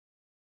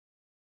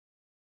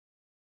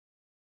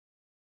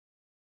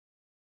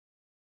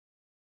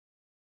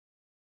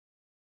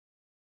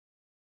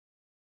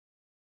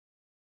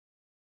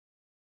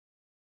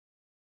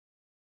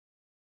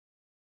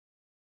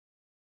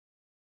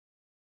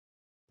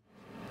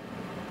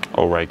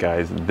Alright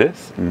guys,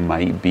 this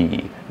might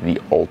be the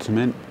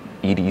ultimate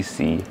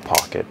EDC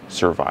pocket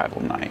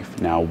survival knife.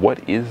 Now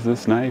what is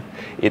this knife?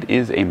 It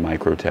is a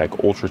Microtech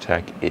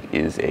Ultratech. It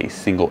is a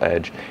single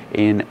edge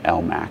in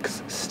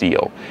Elmax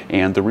steel.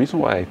 And the reason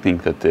why I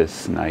think that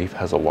this knife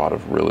has a lot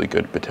of really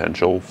good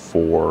potential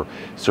for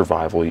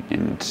survival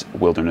in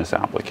wilderness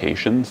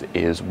applications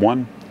is,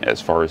 one, as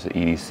far as the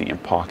EDC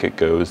and pocket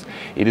goes,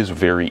 it is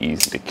very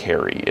easy to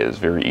carry. It is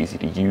very easy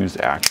to use,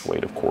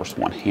 actuate, of course,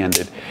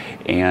 one-handed,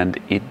 and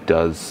it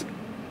does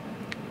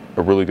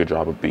a really good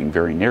job of being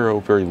very narrow,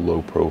 very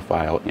low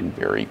profile, and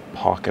very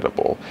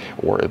pocketable,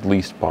 or at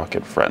least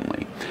pocket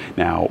friendly.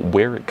 Now,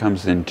 where it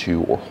comes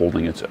into or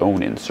holding its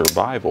own in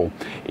survival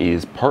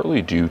is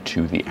partly due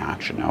to the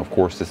action. Now, of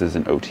course, this is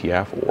an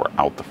OTF, or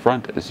out the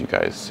front, as you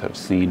guys have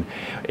seen,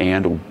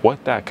 and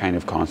what that kind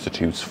of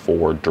constitutes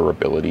for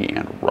durability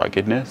and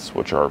ruggedness,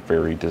 which are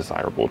very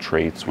desirable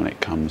traits when it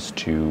comes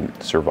to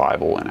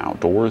survival and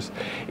outdoors,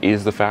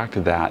 is the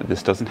fact that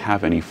this doesn't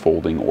have any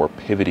folding or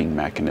pivoting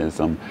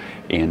mechanism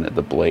in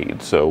the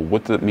blade. So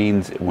what that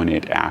means when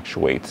it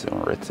actuates,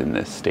 or it's in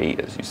this state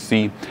as you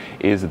see,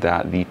 is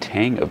that the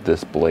tang of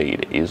this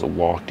blade is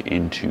locked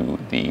into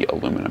the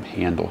aluminum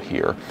handle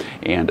here.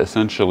 And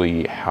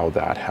essentially how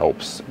that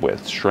helps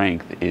with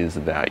strength is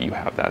that you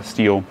have that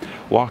steel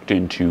locked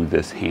into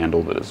this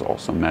handle that is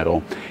also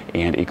metal,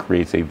 and it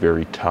creates a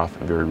very tough,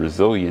 very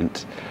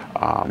resilient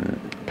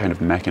kind of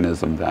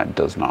mechanism that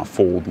does not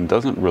fold and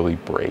doesn't really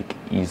break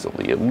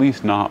easily, at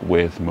least not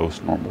with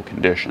most normal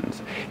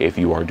conditions. If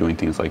you are doing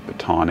things like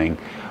batoning,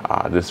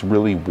 this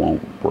really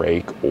won't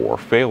break or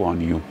fail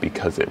on you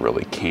because it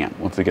really can't.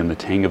 Once again, the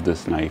tang of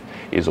this knife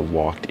is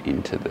locked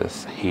into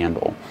this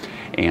handle.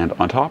 And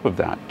on top of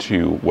that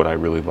too, what I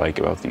really like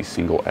about these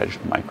single-edged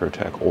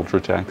Microtech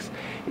Ultratechs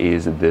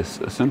is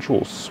this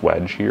essential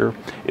swedge here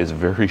is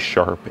very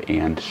sharp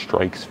and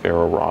strikes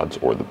ferro rods,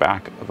 or the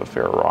back of a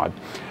ferro rod,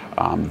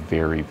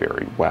 very,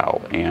 very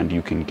well. And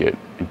you can get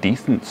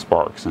decent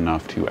sparks,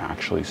 enough to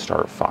actually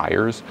start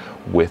fires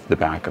with the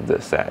back of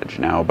this edge.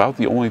 Now, about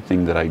the only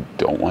thing that I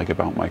don't like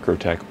about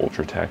Microtech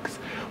Ultratechs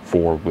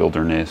for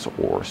wilderness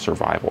or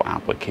survival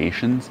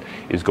applications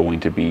is going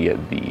to be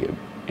the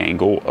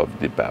angle of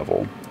the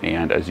bevel.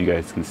 And as you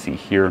guys can see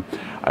here,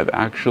 I've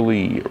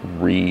actually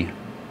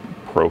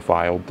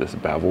profiled this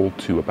bevel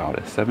to about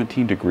a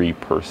 17-degree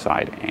per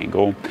side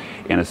angle.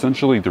 And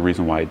essentially the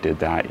reason why I did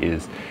that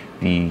is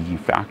the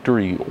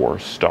factory or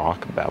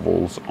stock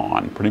bevels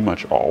on pretty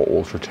much all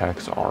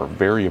Ultratechs are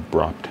very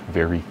abrupt,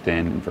 very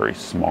thin, and very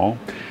small.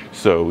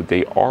 So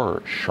they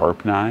are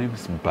sharp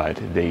knives, but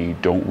they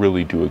don't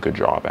really do a good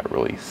job at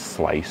really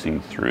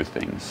slicing through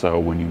things. So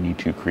when you need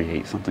to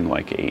create something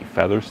like a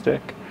feather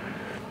stick,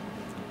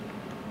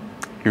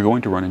 you're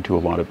going to run into a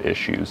lot of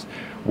issues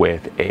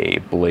with a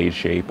blade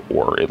shape,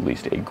 or at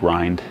least a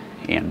grind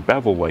and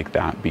bevel like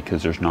that,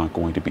 because there's not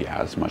going to be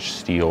as much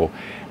steel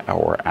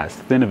or as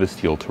thin of a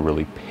steel to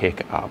really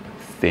pick up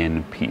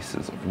thin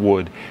pieces of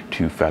wood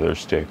to feather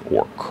stick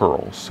or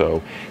curl.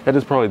 So that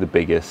is probably the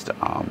biggest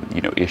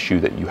issue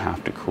that you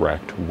have to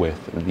correct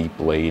with the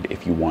blade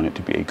if you want it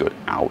to be a good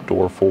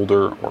outdoor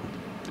folder or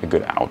a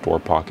good outdoor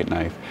pocket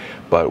knife.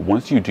 But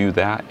once you do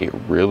that, it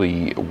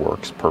really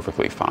works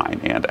perfectly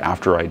fine. And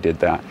after I did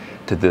that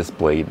to this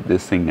blade,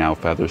 this thing now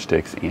feather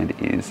sticks and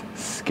is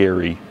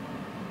scary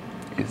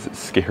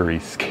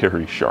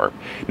sharp.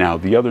 Now,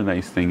 the other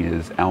nice thing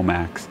is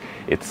Elmax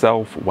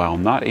itself, while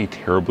not a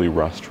terribly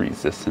rust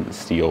resistant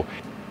steel,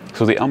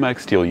 so the Elmax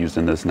steel used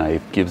in this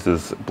knife gives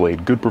this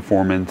blade good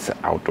performance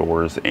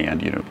outdoors,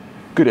 and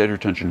good edge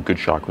retention, good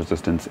shock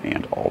resistance,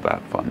 and all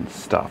that fun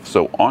stuff.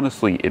 So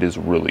honestly, it is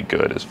really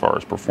good as far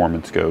as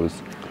performance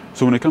goes.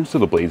 So when it comes to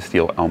the blade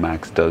steel,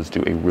 Elmax does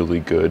do a really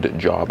good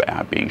job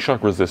at being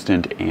shock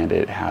resistant, and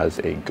it has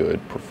a good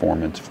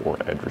performance for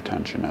edge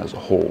retention as a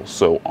whole.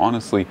 So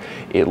honestly,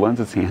 it lends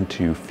its hand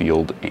to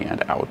field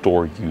and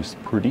outdoor use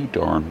pretty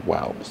darn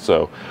well.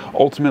 So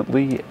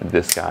ultimately,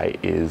 this guy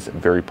is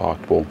very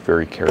pocketable,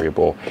 very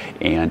carryable,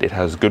 and it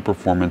has good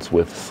performance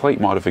with slight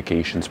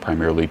modifications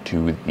primarily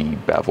to the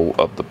bevel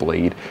of the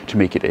blade to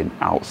make it an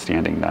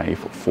outstanding knife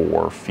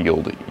for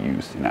field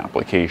use and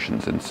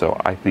applications. And so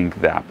I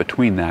think that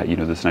between that,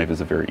 this knife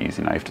is a very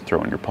easy knife to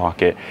throw in your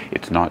pocket.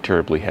 It's not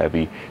terribly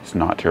heavy. It's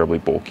not terribly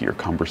bulky or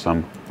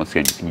cumbersome. Once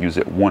again, you can use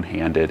it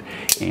one-handed,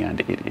 and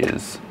it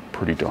is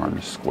pretty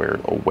darn squared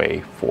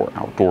away for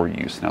outdoor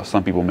use. Now,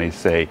 some people may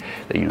say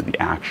that,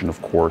 the action, of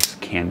course,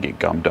 can get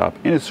gummed up,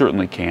 and it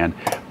certainly can,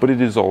 but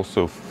it is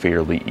also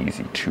fairly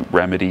easy to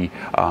remedy,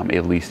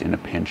 at least in a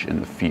pinch in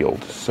the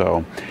field.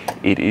 So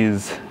it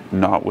is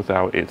not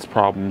without its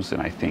problems,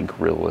 and I think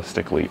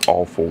realistically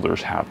all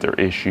folders have their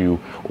issue,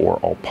 or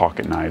all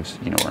pocket knives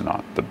are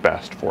not the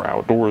best for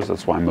outdoors.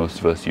 That's why most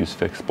of us use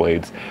fixed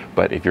blades.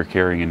 But if you're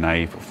carrying a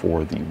knife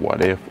for the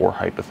what if or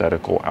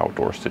hypothetical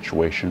outdoor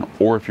situation,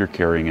 or if you're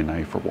carrying a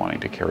knife or wanting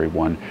to carry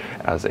one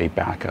as a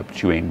backup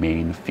to a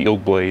main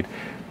field blade,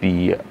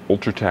 the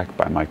Ultratech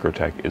by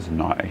Microtech is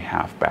not a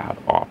half bad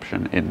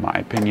option in my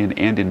opinion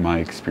and in my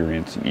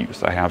experience and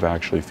use. I have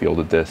actually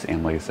fielded this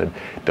and, like I said,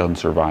 done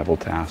survival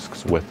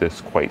tasks with this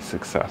quite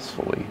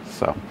successfully.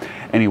 So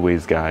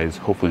anyways guys,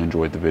 hopefully you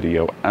enjoyed the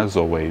video. As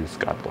always,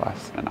 God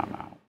bless, and I'm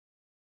out.